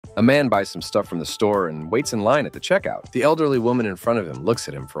A man buys some stuff from the store and waits in line at the checkout. The elderly woman in front of him looks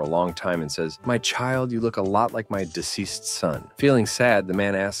at him for a long time and says, "My child, you look a lot like my deceased son." Feeling sad, the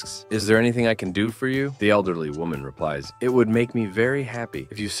man asks, "Is there anything I can do for you?" The elderly woman replies, "It would make me very happy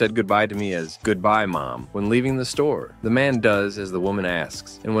if you said goodbye to me as 'Goodbye, Mom' when leaving the store." The man does as the woman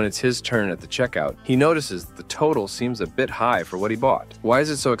asks, and when it's his turn at the checkout, he notices that the total seems a bit high for what he bought. "Why is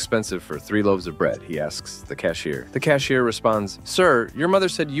it so expensive for 3 loaves of bread?" he asks the cashier. The cashier responds, "Sir, your mother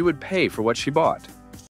said you would pay for what she bought."